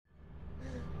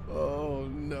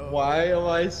Why am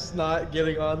I not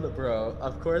getting on the bro?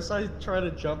 Of course I try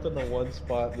to jump in the one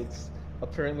spot that's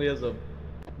apparently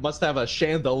must have a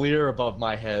chandelier above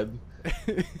my head.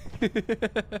 I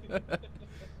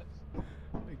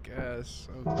guess.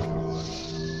 Oh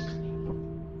gosh.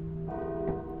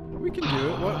 We can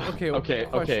do it. What? Okay. Okay,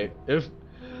 Question.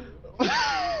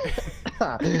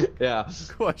 okay. Yeah.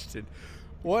 Question.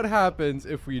 What happens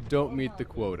if we don't meet the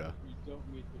quota?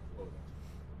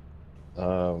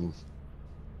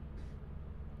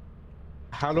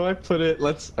 How do I put it?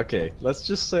 Let's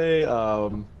just say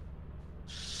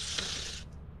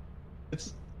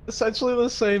it's essentially the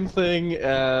same thing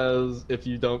as if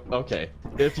you don't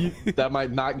if you that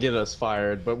might not get us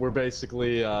fired, but we're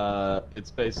basically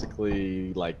it's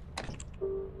basically like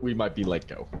we might be let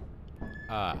go.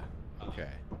 Ah. Okay.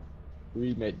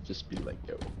 We may just be let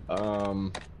go.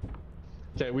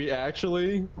 Okay, we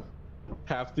actually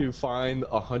have to find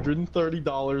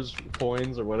 $130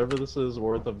 coins or whatever this is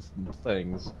worth of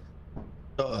things.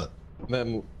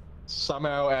 Then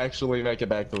somehow actually make it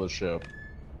back to the ship.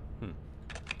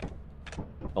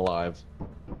 Alive.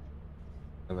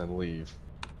 And then leave.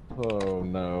 Oh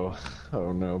no.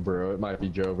 Oh no, bro. It might be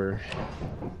Jover.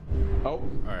 Oh.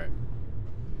 Alright.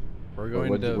 We're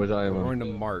going to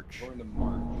March.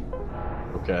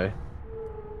 Okay.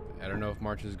 I don't know if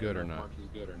March is good or not.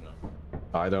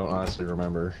 I don't honestly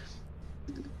remember.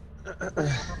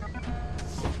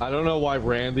 I don't know why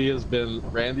Randy's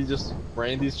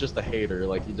just a hater.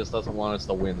 Like, he just doesn't want us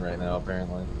to win right now,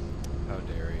 apparently. How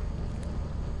dare he?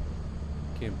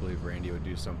 Can't believe Randy would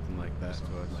do something like that to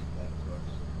us.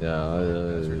 Yeah,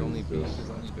 only pieces,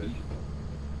 that's good.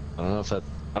 I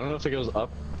don't know if it goes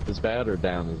up is bad or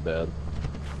down is bad.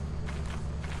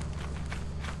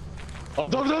 Oh,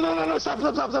 no, stop.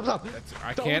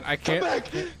 I can't. Come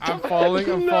back. I'm falling.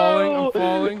 I'm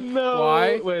falling. No.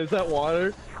 Why? Wait, is that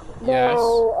water? Yes.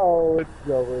 No. Oh, it's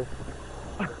Jover.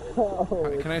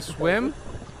 Can I swim?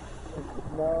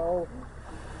 No.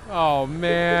 Oh,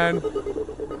 man.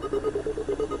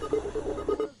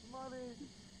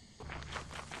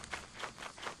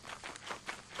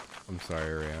 I'm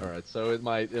sorry, Ram. Alright, so it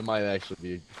might actually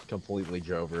be completely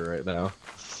Jover right now.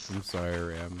 I'm sorry,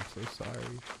 Ram. I'm so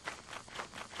sorry.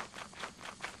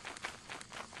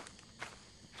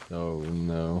 Oh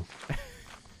no.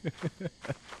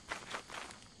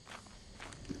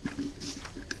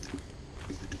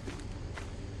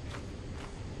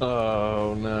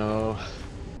 Oh no.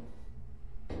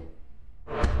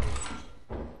 I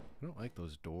don't like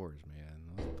those doors, man.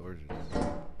 Those doors are just...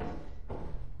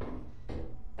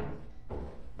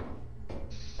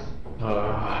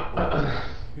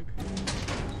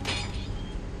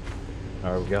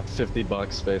 Alright, we got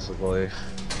 $50 basically.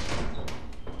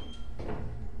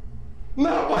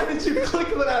 No, why did you click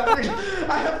that?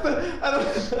 I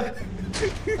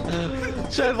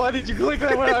don't... Chad, why did you click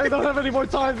that when I don't have any more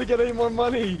time to get any more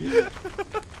money?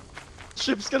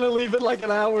 Ship's gonna leave in like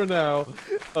an hour now.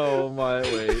 Oh my,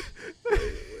 wait.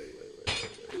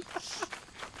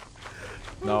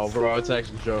 No, bro, it's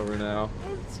actually Jover now.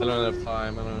 I don't have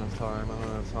time. Oh,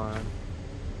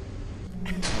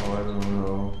 I don't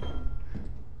know.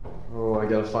 Oh, I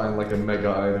gotta find like a mega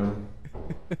item.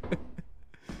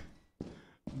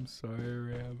 I'm sorry,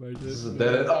 Ram. This is a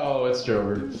dead end. Oh, it's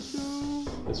Jover.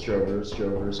 It's Jover.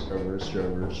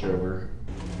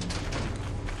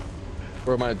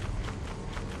 Where am I?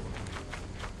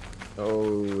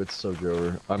 Oh, it's so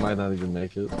Jover. I might not even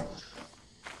make it. I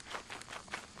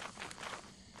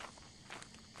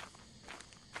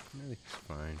think it's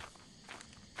fine.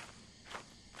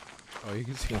 Oh, you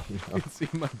can see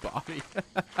my body.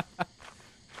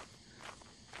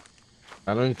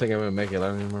 I don't even think I'm gonna make it. I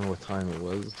don't even remember what time it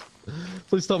was.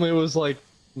 Please tell me it was like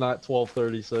not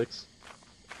 12:36. It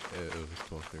was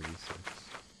 12:36.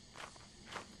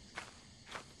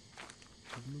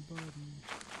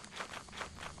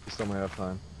 Please tell me I have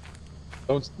time.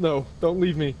 Don't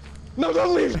leave me. No,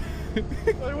 don't leave! Wait.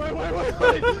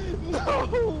 No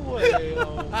way!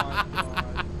 Oh my god.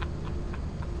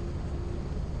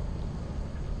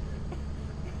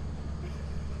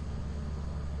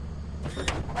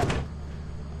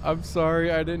 I'm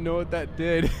sorry, I didn't know what that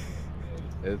did.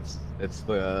 It's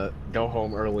the go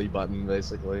home early button,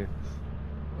 basically.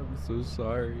 I'm so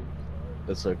sorry.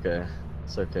 It's okay.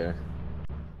 It's okay.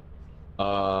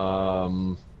 I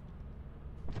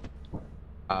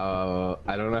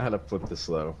don't know how to put this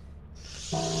though.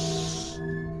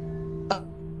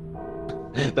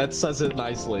 That says it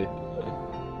nicely.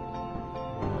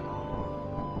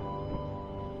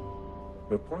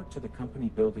 Report to the company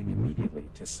building immediately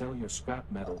to sell your scrap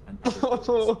metal and other goods.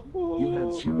 You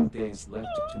have 0 days left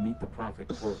to meet the profit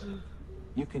quota.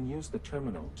 You can use the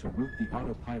terminal to route the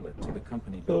autopilot to the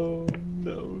company building.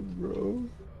 Oh no, bro.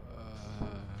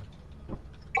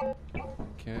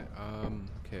 Can't.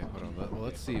 Okay, hold on. Well,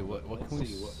 let's see. What can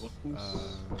we?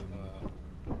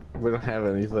 We don't have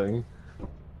anything.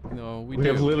 No, we We do.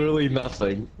 have literally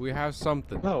nothing. We have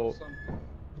something. No.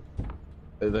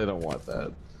 They don't want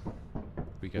that.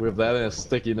 We We have that in a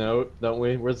sticky note, don't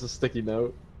we? Where's the sticky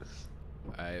note?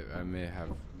 I may have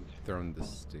thrown the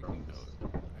sticky note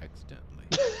accidentally.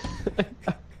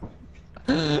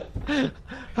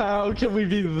 How can we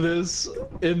be this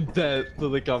in debt to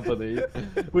the company?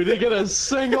 We didn't get a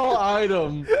single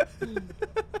item.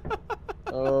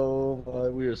 Oh my,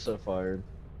 we are so fired.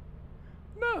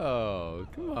 No,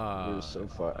 come We on. are so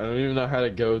fired. I don't even know how to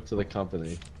go to the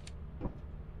company.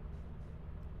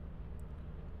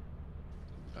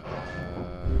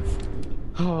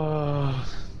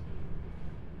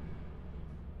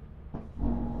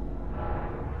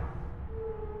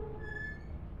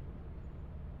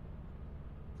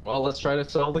 Well, let's try to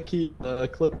sell the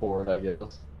clipboard, I guess.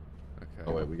 Okay.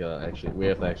 Oh wait, we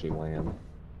have to actually land.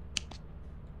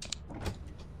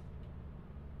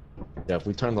 Yeah, if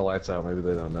we turn the lights out, maybe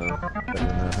they don't know.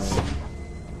 That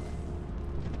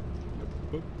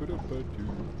we're not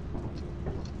home.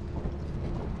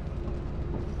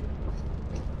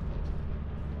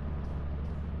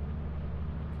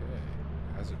 Okay.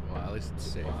 How's it? Well, at least it's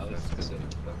safe. That's good.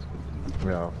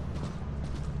 Yeah. Alright.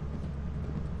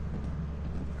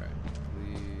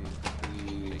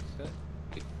 Please.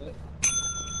 Take that.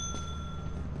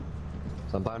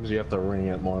 Sometimes you have to ring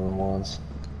it more than once.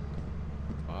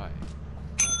 Why?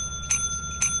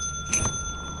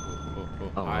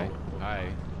 Oh, Hi. no. Hi.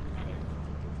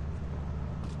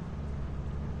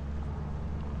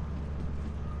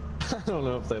 I don't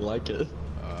know if they like it.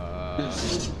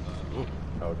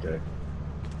 Okay.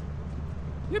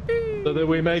 Yippee! So did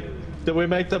we make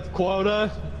the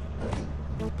quota?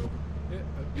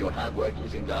 Your hard work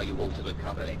is invaluable to the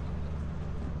company.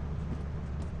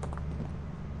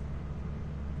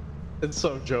 It's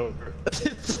so Joker.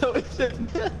 It's so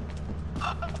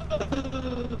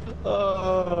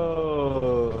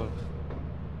oh.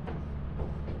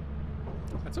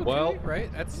 That's okay, Well-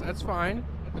 right? That's fine.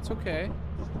 That's okay.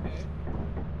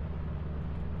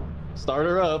 Start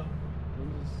her up.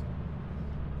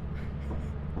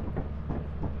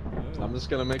 I'm just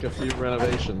gonna make a few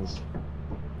renovations.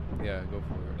 Yeah, go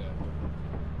for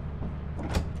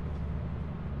it.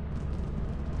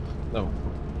 No.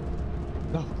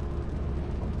 No.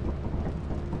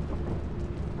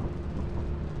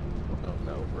 Oh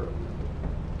no, bro.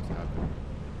 What's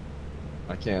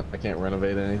happening? I can't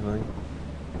renovate anything.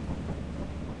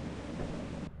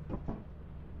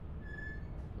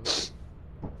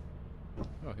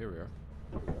 Oh, here we are.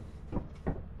 Wait.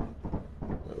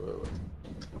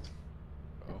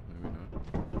 Oh, maybe not.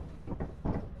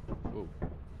 Whoa.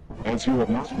 As you have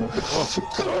not met the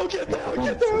Oh, get down,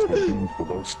 get performance has been down! deemed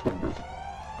below standard.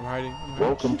 I'm hiding.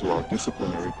 Welcome to our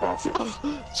disciplinary process.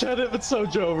 Chad, it's so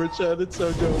Jover, Chad, it's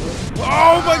so Jover.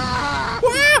 Oh my!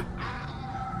 What?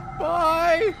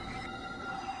 Bye.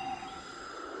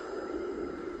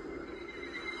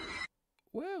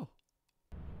 Well.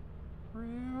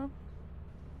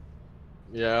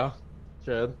 Yeah,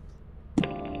 Chad.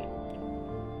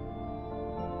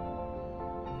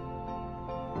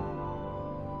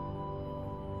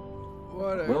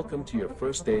 Whatever. Welcome to your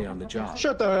first day on the job.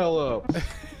 Shut the hell up.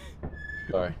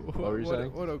 Sorry, what were you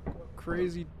saying? What a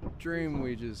crazy dream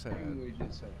we just had.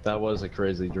 That was a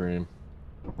crazy dream.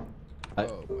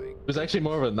 Oh my. It was actually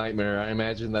more of a nightmare. I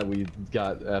imagine that we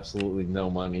got absolutely no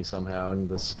money somehow, and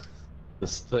this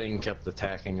thing kept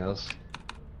attacking us.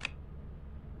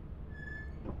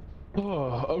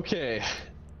 Oh, okay.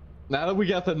 Now that we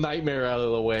got the nightmare out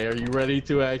of the way, are you ready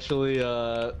to actually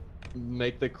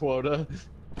make the quota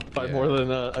by Yeah. more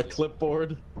than a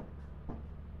clipboard?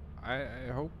 I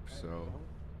hope so.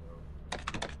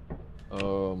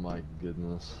 Oh my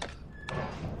goodness.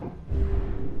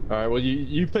 Alright, well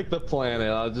you pick the planet.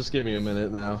 I'll just give me a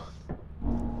minute now.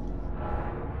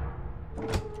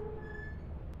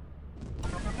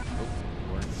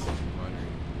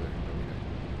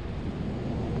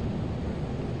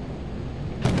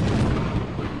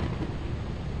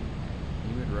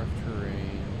 Humid, rough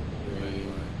terrain.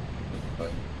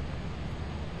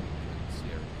 See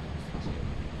everything.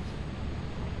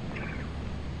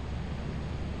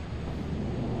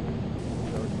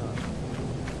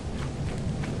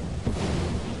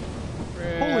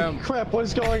 Holy crap,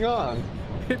 what's going on?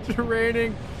 It's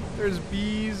raining. There's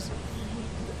bees.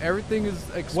 Everything is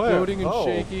exploding and Oh.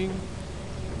 shaking.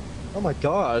 Oh my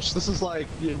gosh, this is like,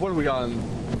 what are we on?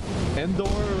 Endor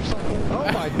or something?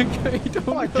 Oh my,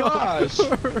 oh my gosh!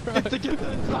 Right.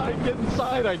 Get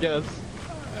inside, I guess.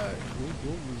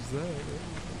 What was that?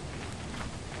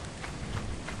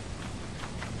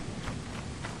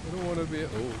 I don't want to be. Oh,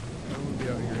 I don't want to be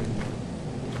out here anymore.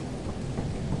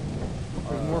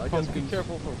 There's more I guess pumpkins. be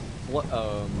careful for that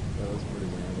was pretty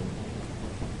random.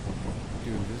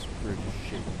 Dude, this bridge is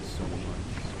shaking so much.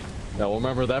 Yeah, well,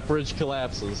 remember that bridge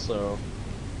collapses, so.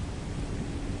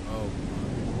 Oh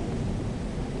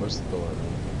Where's the door?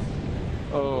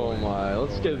 Oh my,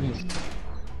 let's get in.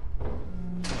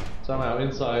 Somehow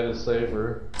inside is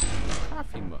safer.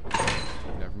 coffee mug.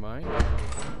 Never mind.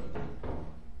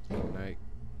 Good night.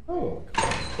 Oh,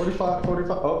 45,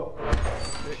 45. Oh.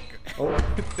 Oh.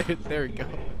 there we go.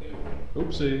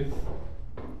 Oopsie.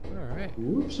 Alright.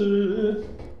 Oopsie.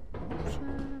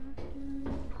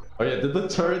 Oh yeah, did the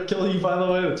turret kill you, by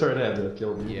the way? The turret had to have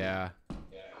killed you. Yeah.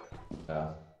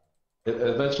 Yeah.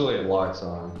 Eventually it locks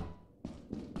on.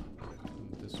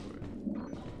 This way.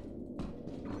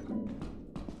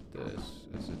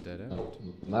 This is a dead end. No,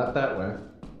 not that way.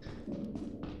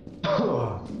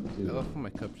 Oh, I love when my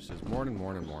cup just says morning,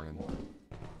 morning, morning.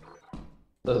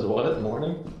 Does what?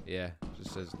 Morning? Yeah, it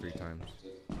just says it 3 times.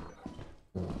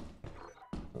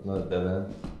 Another dead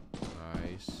end.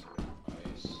 Nice.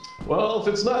 Well, if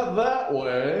it's not that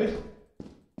way.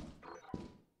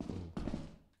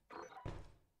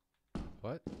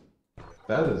 What?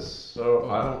 That is so.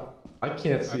 I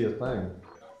can't see a thing.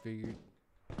 Figured.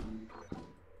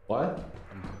 What?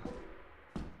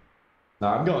 No,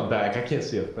 I'm going back. I can't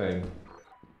see a thing.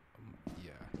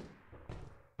 Yeah.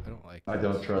 I don't like I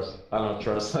don't trust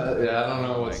that. Yeah, I don't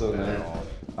know what's in there.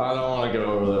 I don't want to go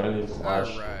over there. I need a flash.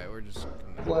 Alright, we're just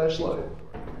gonna Flashlight.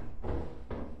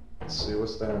 Let's see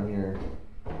what's down here.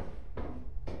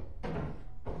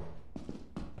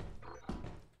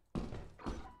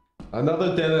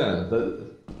 Another dead end.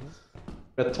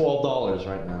 At $12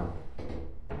 right now.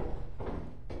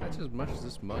 That's as much as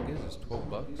this mug is. It's 12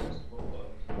 bucks.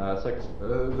 Nah, it's like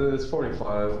it's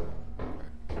 45.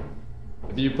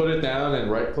 If you put it down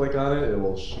and right click on it, it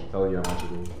will tell you how much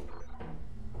it is.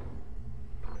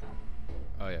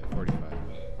 Oh yeah, 45.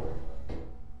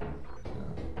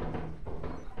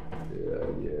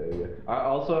 Yeah.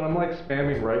 I'm like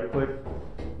spamming right click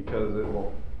because it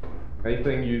will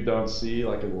anything you don't see,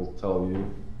 like it will tell you.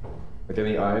 Like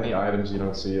any items you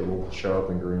don't see, it will show up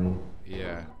in green.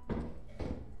 Yeah.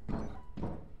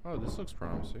 Oh, this looks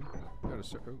promising. Got a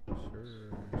server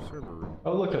room.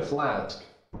 Oh, look, a flask.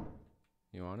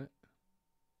 You want it?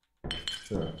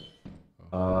 Sure.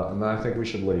 And then I think we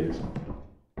should leave.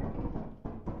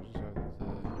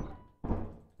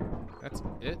 That's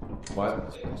it?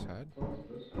 What? This place had?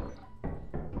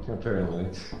 Apparently.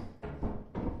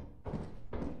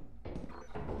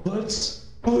 Let's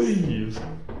leave.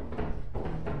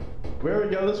 Where we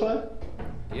go this way?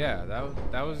 Yeah,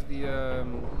 that was the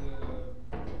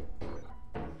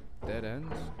dead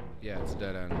end? Yeah, it's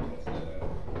dead end.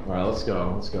 Alright, let's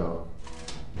go.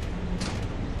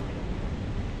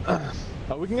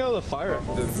 We can go to the fire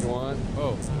if you want.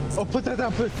 Oh. Oh, put that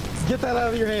down. Get that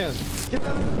out of your hand. Get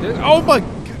that. Oh my!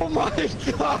 Oh my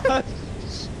god.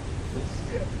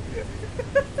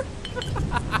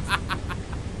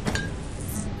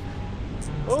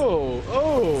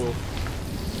 Oh.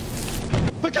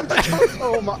 Pick up the.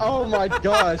 Oh my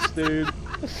gosh, dude.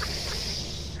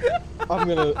 I'm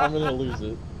gonna lose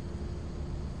it.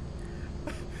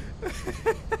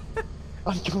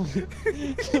 I'm going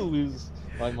to lose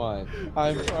my mind.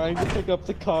 I'm trying to pick up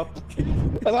the cup,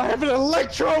 and I have an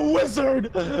electro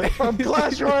wizard from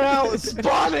Clash Royale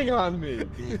spawning on me.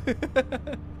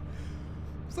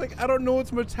 It's like I don't know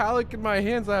what's metallic in my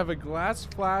hands. I have a glass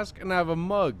flask and I have a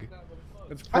mug.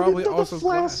 It's probably also the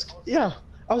flask. Glass. Yeah,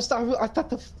 I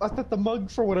thought the mug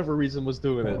for whatever reason was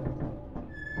doing it.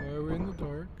 Why are we in the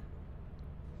dark?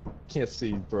 Can't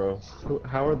see, bro.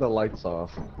 How are the lights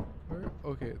off?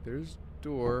 Okay, there's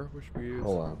door, which means.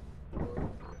 Hold on.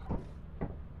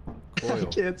 Coil. I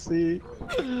can't see.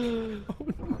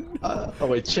 Oh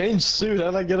wait, change suit.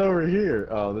 How did I get over here?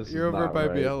 Oh, this You're is over not by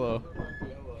right. Biello.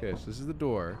 Okay, so this is the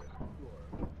door.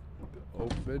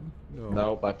 Open? No.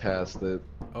 Nope, I passed it.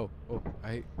 Oh,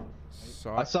 I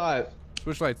saw. I saw it.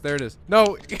 Switch lights. There it is.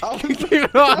 No, Oh. keep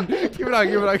it on. Keep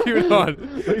it on.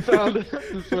 We found it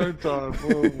at the same time.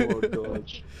 Oh my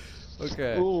gosh.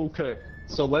 Okay. Okay.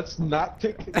 So let's not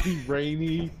pick the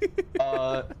rainy.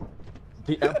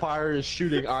 The Empire is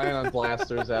shooting ion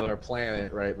blasters at our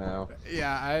planet right now.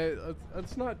 Yeah,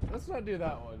 let's not do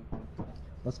that one.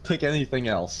 Let's pick anything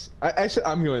else.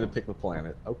 I'm going to pick the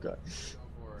planet. Okay.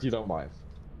 If you don't mind.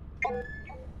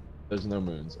 There's no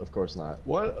moons. Of course not.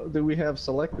 What do we have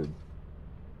selected?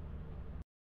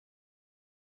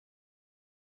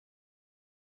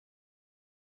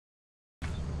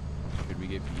 Should we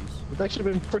get bees? We've actually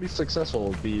been pretty successful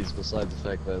with bees, besides the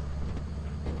fact that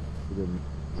we didn't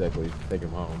exactly take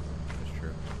them home. That's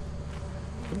true.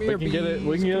 Come We here, can get it.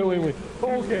 We can bees, get come away here. with.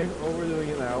 Oh, okay. Oh, we're doing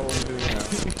it now. Oh, we're doing it now.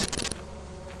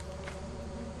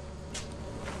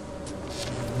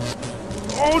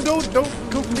 Oh, don't go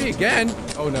for me again.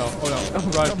 Oh no,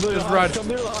 run, Come near the just hive, run. Come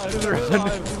near the hive, Just come near the run.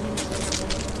 hive.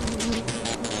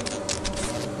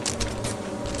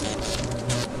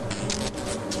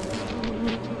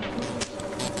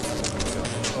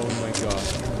 Oh my god.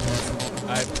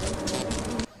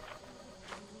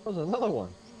 There's another one.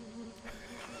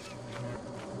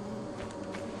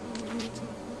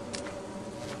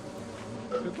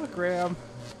 Good luck, Graham.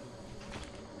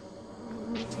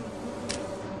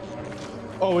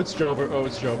 Oh, it's Jover. Oh,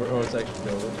 it's Jover. Oh, it's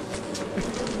actually Jover.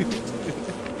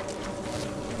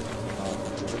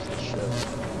 Where's the ship?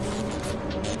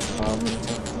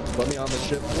 Let me on the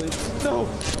ship, please. No!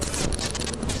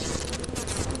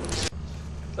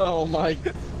 Oh my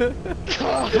gosh!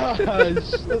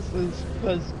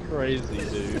 That's crazy,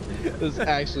 dude. This is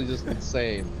actually just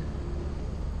insane.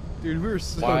 Dude, we were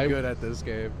so Why- good at this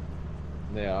game.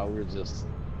 Yeah, we're just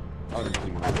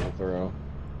unbelievable, thorough.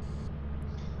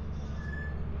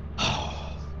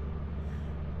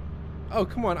 Oh,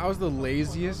 come on. I was the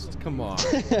laziest. Come on.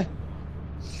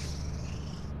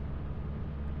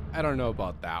 I don't know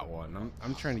about that one.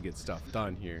 I'm trying to get stuff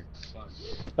done here.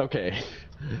 Okay.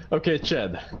 Okay,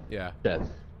 Ched. Yeah. Ched.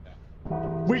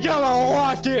 We gotta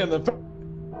lock in.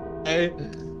 Okay?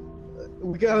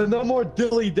 We gotta no more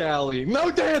dilly-dally.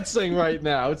 No dancing right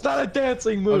now. It's not a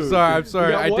dancing move. I'm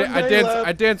sorry. We got one I day dance. left.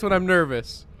 I dance when I'm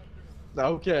nervous.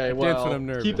 Okay, dance well, when I'm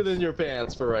nervous. keep it in your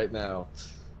pants for right now.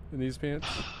 In these pants.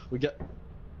 We got.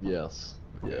 Yes.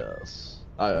 Yes.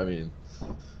 I mean.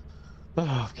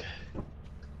 Okay.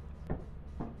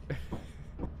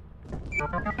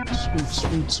 Oots,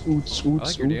 oots, oots, I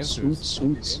like your dances.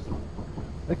 oots.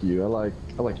 Thank you. I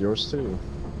like yours too.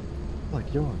 I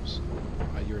like yours.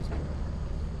 Yours.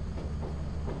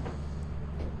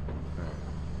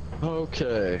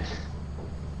 Okay.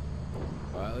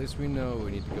 Well, at least we know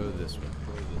we need to go this way.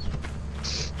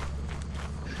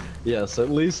 Yes, at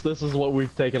least this is what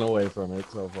we've taken away from it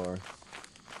so far.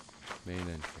 Main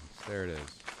entrance. There it is.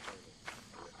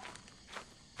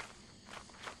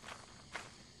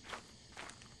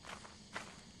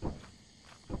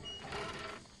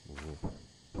 Ooh.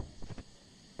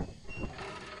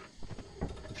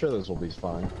 I'm sure this will be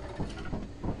fine.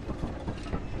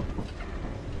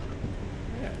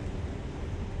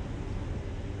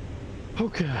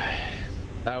 Okay.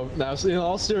 Now, in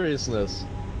all seriousness,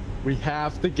 we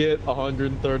have to get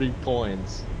 130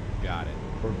 coins Got it.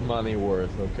 for money worth,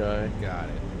 okay? Got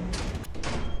it.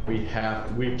 We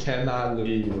cannot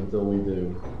leave until we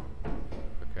do.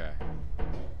 Okay.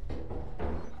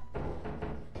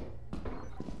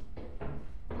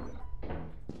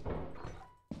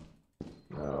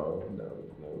 No.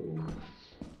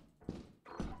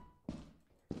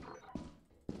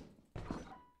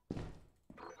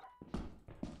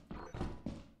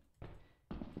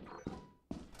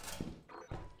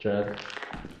 Chad?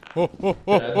 Oh, oh,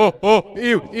 oh, oh, oh,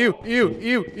 ew, ew, ew,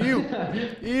 ew, ew,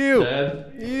 ew,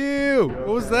 Chad? ew. What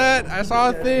was that? I saw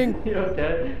a thing. You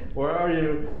okay? Where are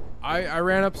you? I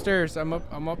ran upstairs. I'm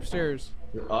upstairs.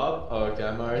 You're up? Oh, okay,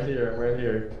 I'm right here. I'm right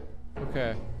here.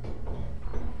 Okay.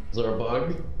 Is there a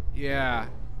bug? Yeah.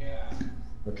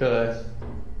 Okay.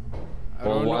 I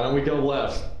Well, don't why know. don't we go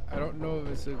left? I don't know if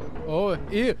it's a... Oh,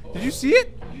 ew. Did you see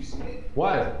it?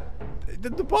 What? The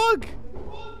bug.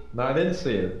 No, I didn't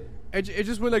see it. It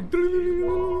just went like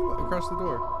across the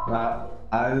door. Nah,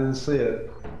 I didn't see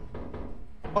it.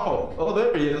 Oh,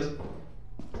 there he is.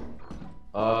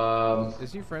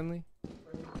 Is he friendly?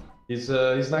 He's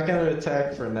not gonna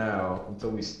attack for now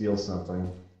until we steal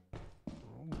something.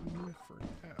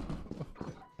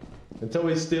 Until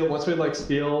we steal, once we like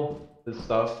steal his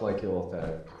stuff, like he'll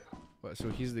attack. What, so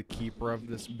he's the keeper of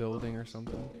this building or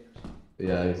something?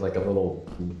 Yeah, he's like a little,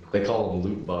 they call him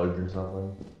loot bug or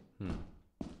something.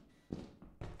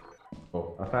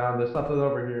 Oh, I found there's something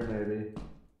over here maybe.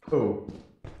 Ooh.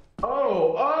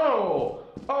 Oh,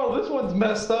 this one's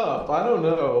messed up. I don't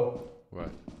know. What?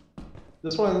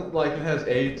 This one like has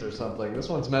AIDS or something. This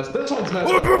one's messed up. Oh,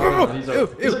 no, he's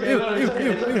okay.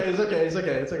 It's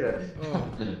okay. Oh.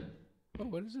 Oh,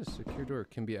 what is this? Secure door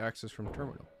can be accessed from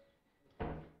terminal.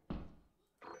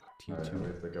 T2. Alright, we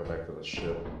have to go back to the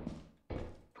ship.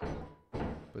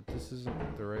 But this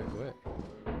isn't the right way.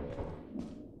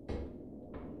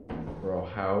 Bro,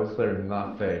 how is there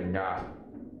nothing?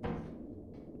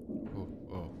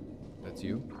 Oh, that's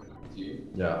you?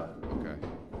 Yeah. Okay.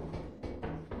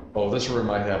 Oh, this room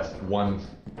might have one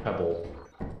pebble.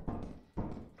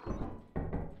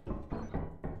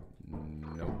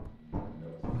 Nope.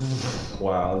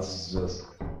 Wow, this is just...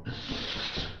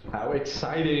 How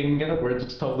exciting! We're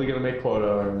just totally gonna make quota,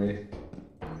 aren't we?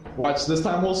 Watch, this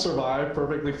time we'll survive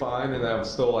perfectly fine and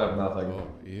still have nothing. Oh,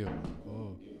 ew.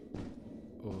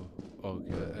 Oh,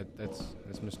 okay. That's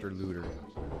Mr. Looter.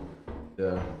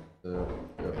 Yeah. We're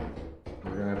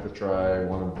gonna have to try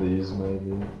one of these,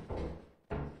 maybe.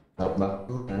 Nope,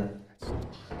 nothing.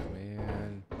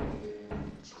 Man.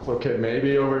 Okay,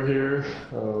 maybe over here.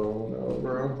 Oh no,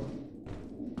 bro.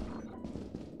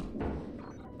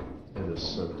 It is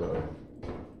so dark.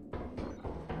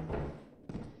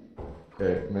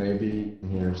 Okay, maybe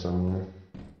here somewhere.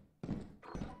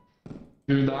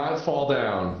 Do not fall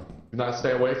down. Do not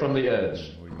stay away from the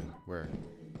edge. What do you mean? Where?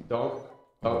 Don't.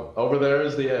 Oh, over there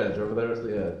is the edge. Over there is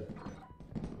the edge.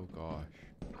 Oh gosh.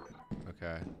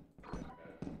 Okay.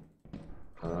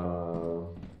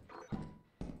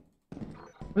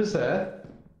 What is that?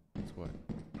 That's what?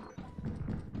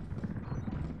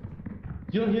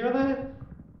 You don't hear that?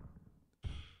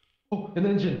 Oh, an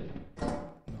engine. No,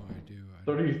 I do.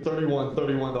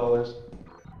 $31.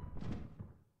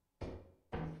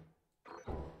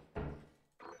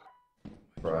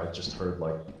 Bro, I just heard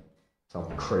like some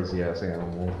crazy ass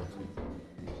animal.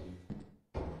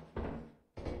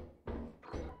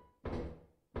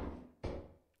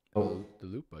 Oh, The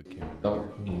loot bug came.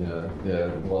 yeah.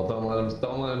 Well, don't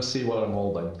let him see what I'm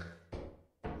holding.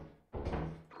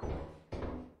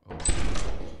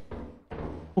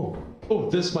 Oh,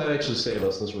 this might actually save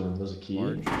us. This room. There's a key.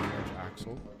 Large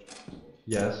axle.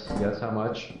 Yes. How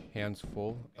much? Hands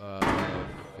full.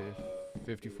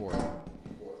 54.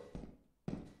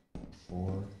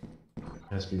 4.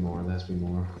 Has to be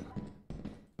more.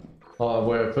 Oh,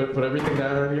 wait. Put everything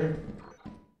down right here.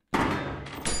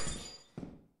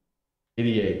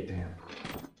 88. Damn.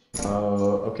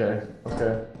 Okay.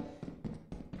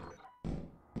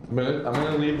 I'm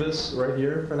gonna leave this right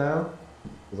here for now,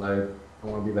 because I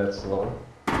don't want to be that slow.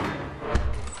 I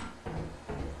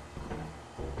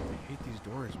hate these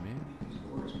doors, man.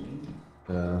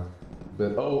 Yeah.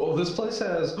 But oh, this place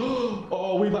has.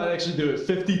 Oh, we might actually do it.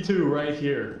 52 right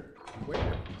here.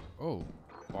 Where? Oh.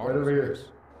 Right over here.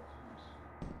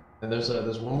 And there's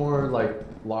one more like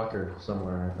locker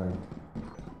somewhere, I think.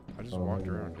 I just walked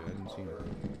around it. I didn't see it.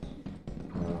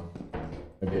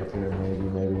 Maybe up here,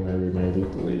 maybe.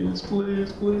 Please.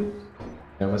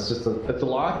 And it's a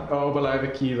lock? Oh, but I have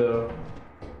a key though.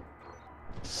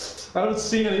 I don't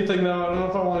see anything though. I don't know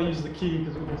if I want to use the key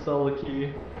because we can sell the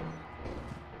key.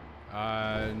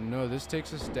 No, this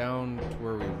takes us down to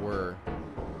where we were.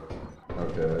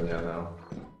 Okay, yeah, no.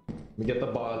 Let me get the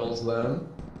bottles then.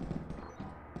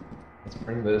 Let's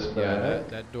bring this back. Yeah,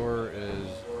 that door is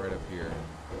right up here.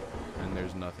 And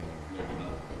there's nothing.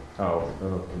 Oh,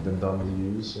 I've been dumb to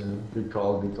use. Yeah. Good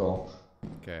call.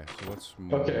 Okay, so what's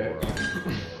more Okay.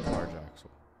 large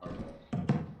axle?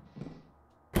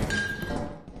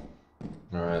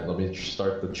 Alright, let me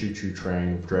start the choo-choo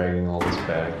train, dragging all this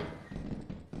back.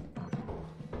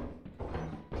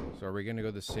 So are we gonna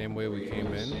go the same way we came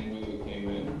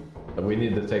in? We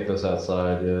need to take this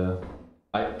outside, yeah.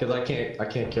 Cause I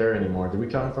can't carry anymore. Did we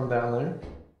come from down there?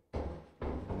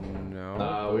 No.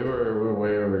 Nah, we were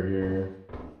way over here.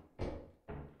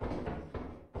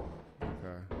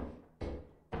 Okay.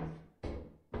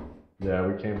 Yeah,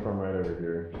 we came from right over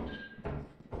here.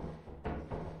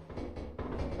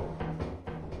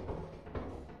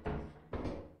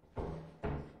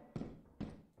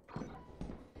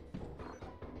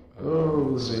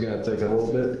 Oh, this is gonna take a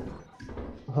little bit.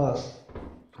 Huh.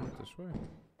 It's not this way.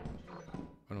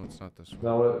 Oh no, it's not this way.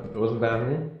 No, it wasn't down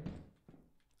here?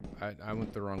 I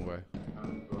went the wrong way.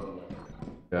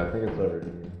 Yeah, I think it's over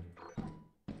here.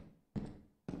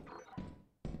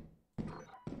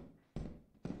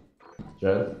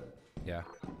 Jed? Yeah,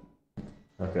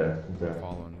 Okay.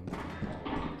 following him.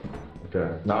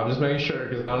 Okay. No, I'm just making sure,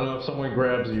 because I don't know if someone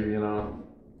grabs you, you know?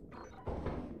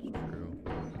 It's true.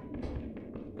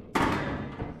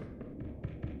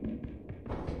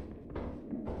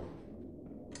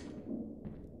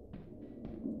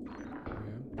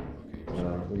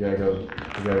 We gotta go.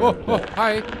 Oh,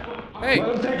 hi! Hey!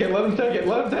 Let him take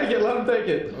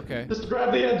it! Okay. Just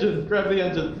grab the engine!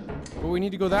 But we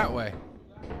need to go that way.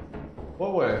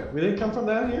 What way? We didn't come from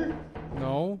down here?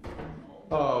 No?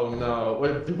 Oh no.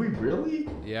 Wait, did we really?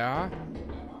 Yeah?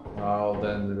 Oh,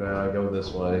 then go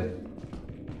this way.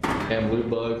 Damn loot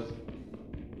bug.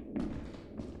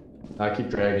 I keep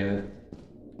dragging it.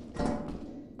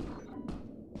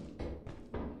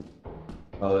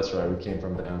 Oh, that's right. We came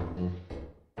from down.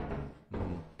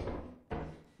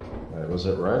 Wait, was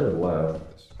it right or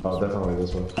left? Oh, definitely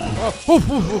this one. Oh,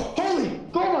 Holy!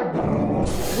 Oh my God!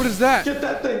 what is that? Get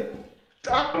that thing!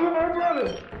 I'm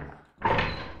running!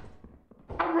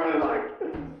 I'm running like...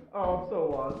 Oh, I'm so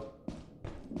lost.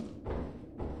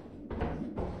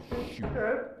 Shoot.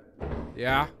 Chad?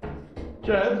 Yeah.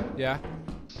 Chad? Yeah.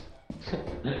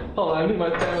 Hold on, I need my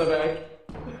stamina back.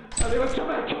 I need my... Come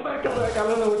back! I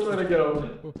don't know which way to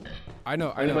go. I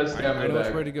know need my stamina which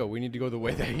back. way to go. We need to go the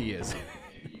way that he is.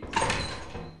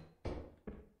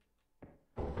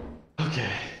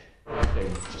 Okay.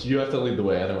 So you have to lead the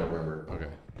way, I don't remember. Okay.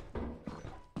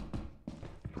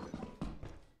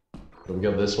 So we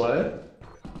go this way?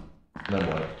 And then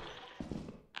what?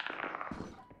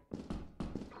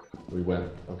 We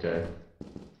went, okay.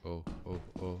 Oh, what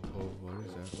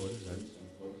is that? What is that?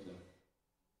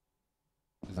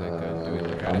 Is that good? Do we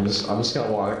look at I'm it? just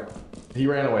gonna walk. He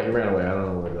ran away, I don't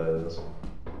know where that is.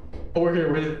 Oh, we're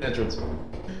here, we're at the entrance.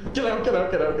 Get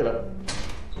out.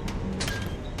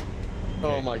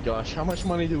 Oh my gosh, how much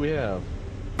money do we have?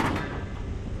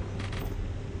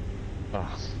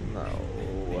 Oh, no.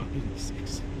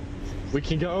 86. We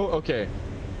can go? Okay.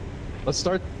 Let's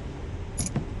start.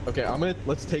 Okay,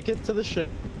 let's take it to the ship.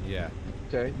 Yeah.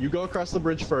 Okay, you go across the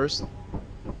bridge first.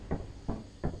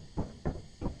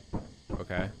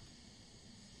 Okay.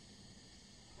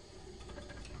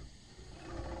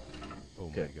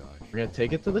 Oh Okay. my gosh. We're gonna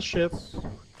take it to the ship,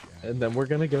 and then we're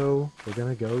gonna go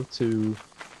to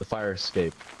the fire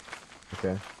escape.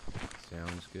 Okay.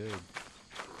 Sounds good.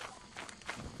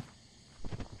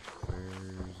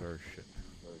 Where's our ship?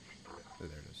 Oh, there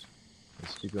it is.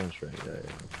 Let's keep going straight. Yeah.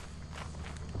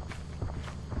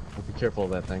 Be careful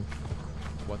of that thing.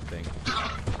 What thing?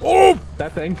 Oh!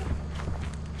 That thing.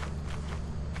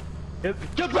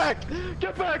 Get back!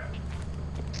 Get back!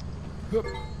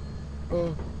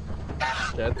 Oh.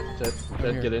 Chad,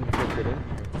 get in.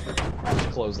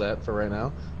 Just close that for right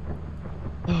now.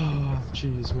 Oh,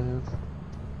 jeez, man.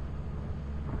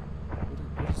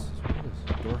 What is this?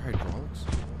 Door hydraulics?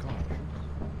 Gosh.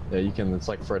 Yeah, you can. It's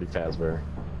like Freddy Fazbear.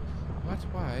 What?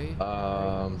 Why?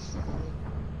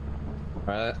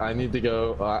 I need to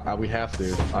go. We have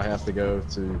to. I have to go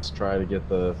to try to get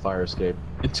the fire escape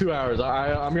in 2 hours.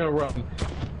 I'm gonna run.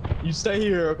 You stay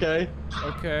here, okay?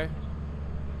 Okay.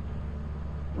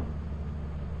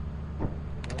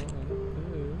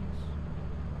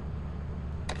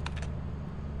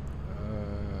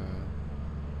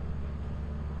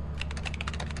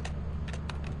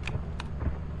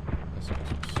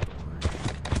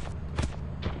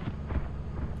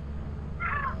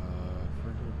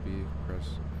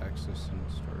 Access and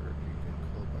starter. You can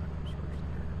call back from source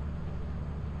there.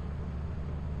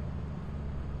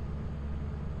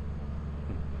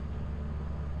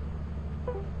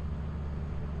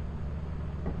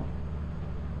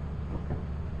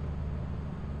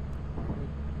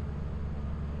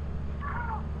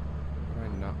 Why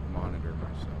would I not monitor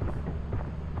myself?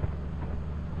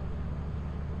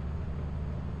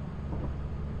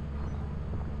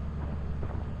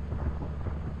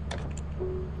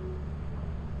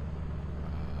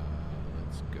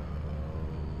 Let's go.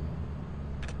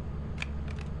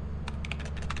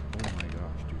 Oh my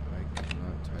gosh, dude, I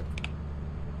cannot type.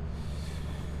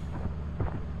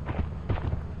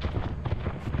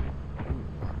 Ooh,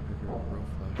 lockpicker, pro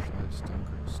flashlight,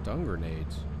 stun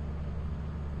grenades.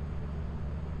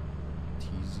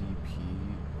 TZP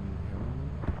inhaler.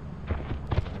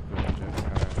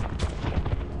 Jetpack.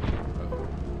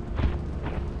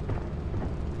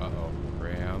 Uh-oh.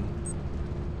 Ram.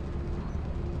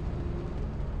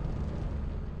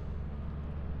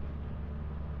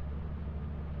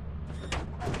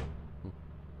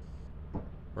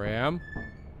 Ram?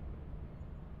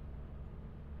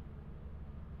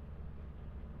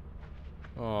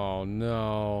 Oh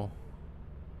no.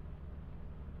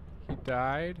 He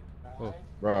died? Oh.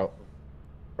 Bro,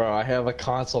 I have a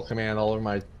console command all over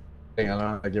my thing. I don't know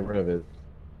how to get rid of it.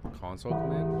 Console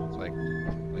command? It's like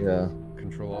Yeah.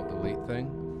 Control Alt Delete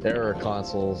thing? Error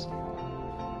consoles.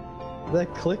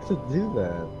 That click to do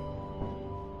that.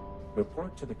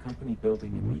 Report to the company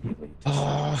building immediately to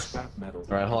Ah. sell scrap metal.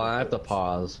 All right, hold on. I have to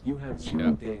pause. You have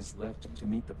 0 days left to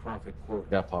meet the profit quota.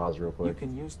 Got to pause real You quick.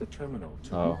 can use the terminal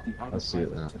to Oh, route the let's see it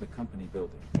now. autopilot to the company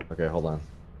building. Okay, hold on.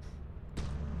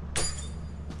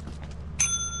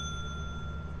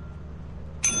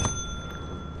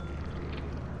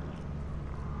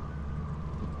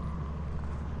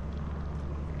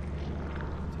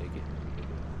 Take it.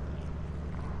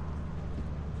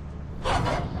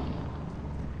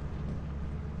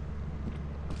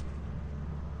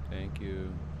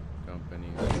 you, company.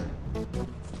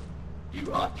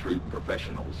 You are true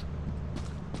professionals.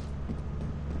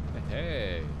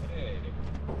 Hey.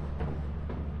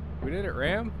 We did it,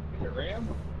 Ram?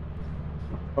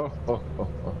 Oh.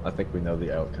 I think we know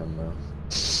the outcome now.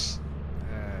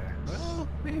 Well,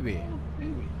 maybe.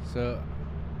 So,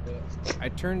 I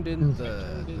turned in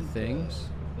the things.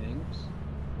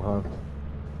 Uh-huh.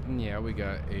 And yeah, we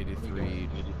got $83,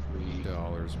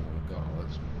 we'll call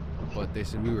it. But they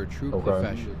said we were true Okay.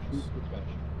 professionals.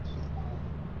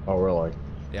 Oh, really?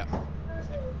 Yeah.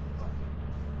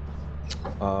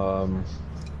 I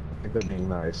think they're being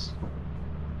nice.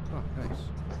 Oh, nice.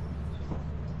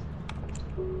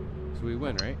 So we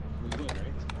win, right?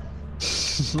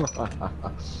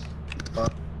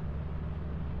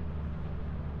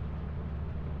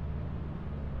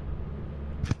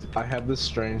 I have this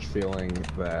strange feeling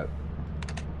that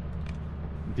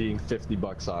being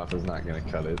 $50 off is not going to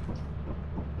cut it.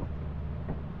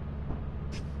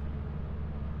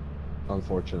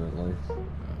 Unfortunately. Oh.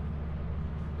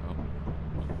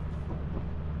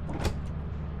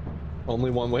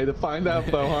 Only one way to find out,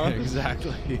 though, huh?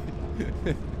 Exactly.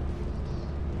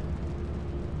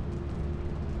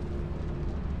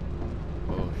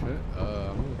 Oh shit.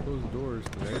 I'm gonna close the doors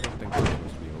because I don't think they're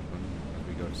supposed to be open as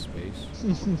we go to space.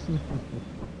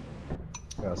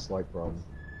 Yeah, slight problem.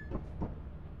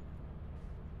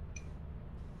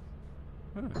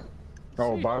 Huh.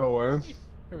 Oh, See, by the way,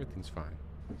 everything's fine.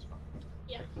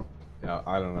 yeah,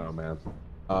 I don't know, man.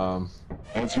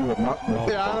 As you have not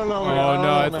Yeah, I don't know, man. Oh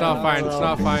no, it's man. not fine. It's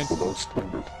not fine. below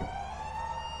standard.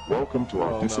 Welcome to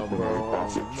our Oh, no, disciplinary bro.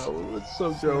 process. No, it's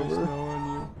so There's over. snow on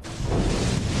you.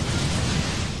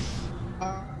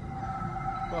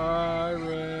 Bye,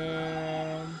 Ren.